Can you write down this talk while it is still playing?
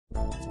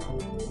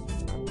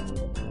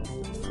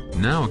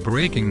Now a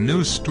breaking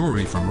news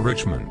story from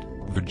Richmond,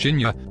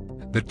 Virginia.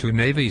 The 2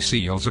 Navy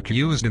SEALs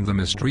accused in the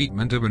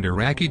mistreatment of an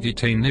Iraqi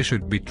detainee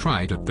should be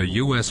tried at the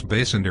U.S.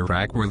 base in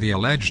Iraq where the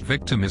alleged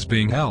victim is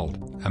being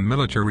held, a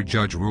military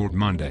judge ruled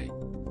Monday.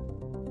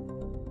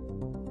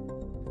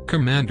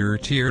 Commander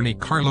Tierney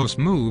Carlos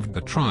moved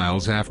the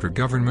trials after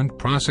government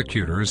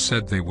prosecutors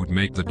said they would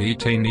make the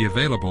detainee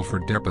available for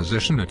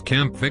deposition at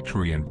Camp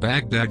Victory in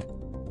Baghdad,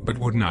 but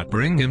would not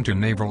bring him to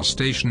Naval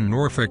Station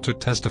Norfolk to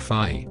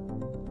testify.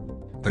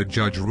 The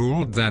judge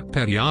ruled that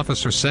Petty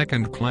Officer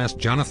 2nd Class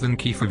Jonathan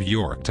Keefe of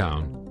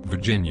Yorktown,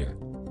 Virginia,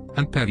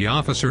 and Petty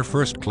Officer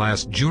 1st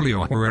Class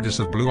Julio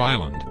Huertas of Blue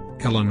Island,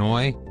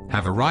 Illinois,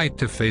 have a right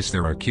to face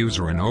their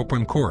accuser in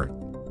open court.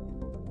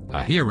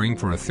 A hearing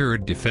for a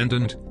third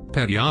defendant,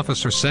 Petty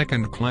Officer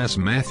 2nd Class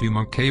Matthew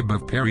McCabe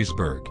of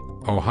Perrysburg,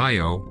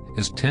 Ohio,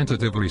 is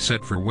tentatively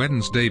set for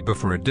Wednesday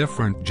before a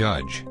different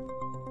judge.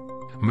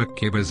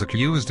 McCabe is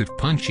accused of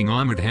punching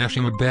Ahmed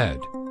Hashim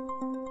Abed,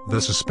 the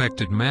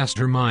suspected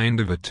mastermind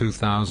of a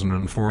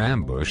 2004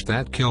 ambush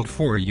that killed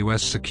 4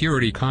 U.S.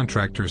 security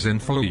contractors in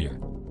Fallujah.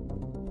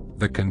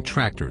 The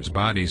contractors'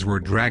 bodies were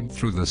dragged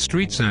through the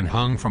streets and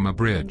hung from a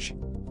bridge.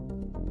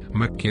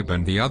 McCabe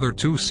and the other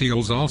 2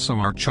 SEALs also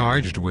are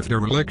charged with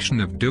dereliction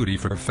of duty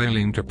for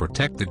failing to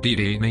protect the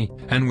detainee,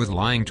 and with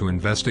lying to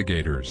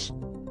investigators.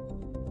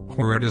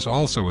 Huertas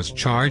also is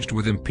charged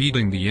with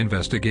impeding the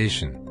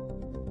investigation.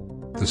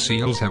 The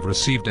SEALs have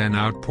received an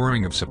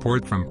outpouring of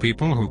support from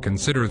people who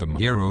consider them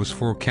heroes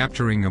for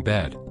capturing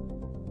Abed.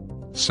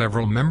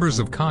 Several members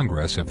of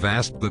Congress have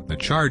asked that the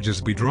charges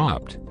be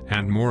dropped,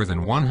 and more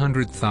than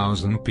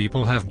 100,000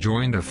 people have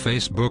joined a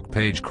Facebook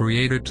page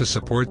created to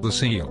support the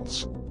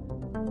SEALs.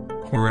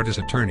 Huertas'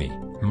 attorney,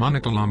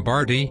 Monica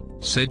Lombardi,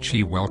 said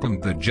she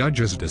welcomed the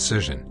judge's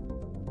decision.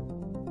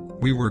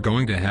 "We were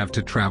going to have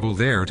to travel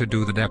there to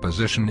do the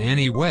deposition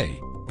anyway,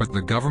 but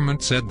the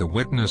government said the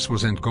witness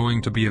wasn't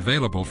going to be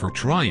available for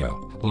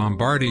trial,"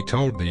 Lombardi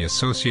told the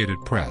Associated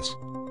Press.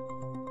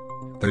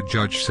 The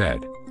judge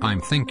said,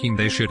 "I'm thinking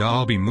they should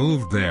all be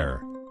moved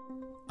there."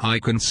 I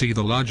can see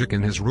the logic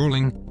in his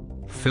ruling.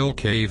 Phil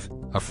Cave,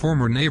 a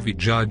former Navy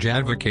judge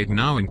advocate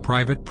now in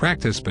private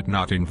practice but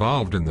not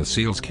involved in the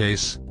SEALs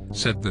case,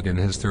 said that in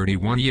his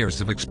 31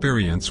 years of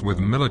experience with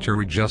the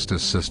military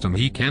justice system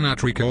he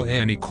cannot recall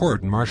any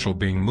court-martial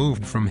being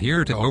moved from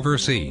here to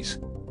overseas,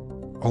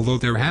 although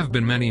there have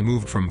been many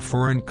moved from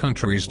foreign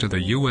countries to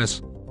the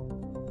U.S.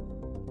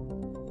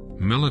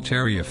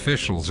 Military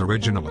officials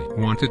originally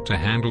wanted to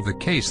handle the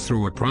case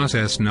through a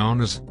process known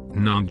as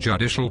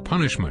non-judicial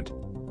punishment,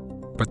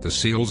 but the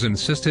SEALs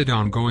insisted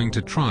on going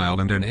to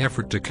trial in an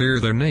effort to clear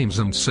their names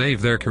and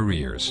save their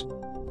careers.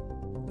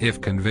 If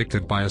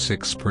convicted by a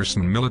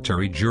 6-person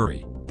military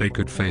jury, they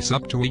could face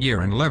up to a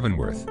year in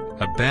Leavenworth,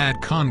 a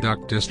bad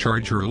conduct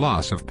discharge or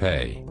loss of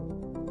pay.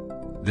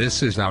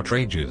 This is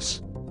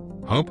outrageous.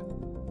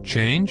 Hope?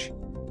 Change?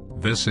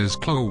 This is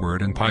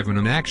Cloward and Piven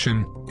in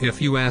action,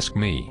 if you ask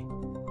me.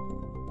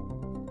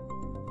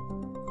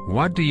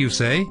 What do you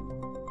say?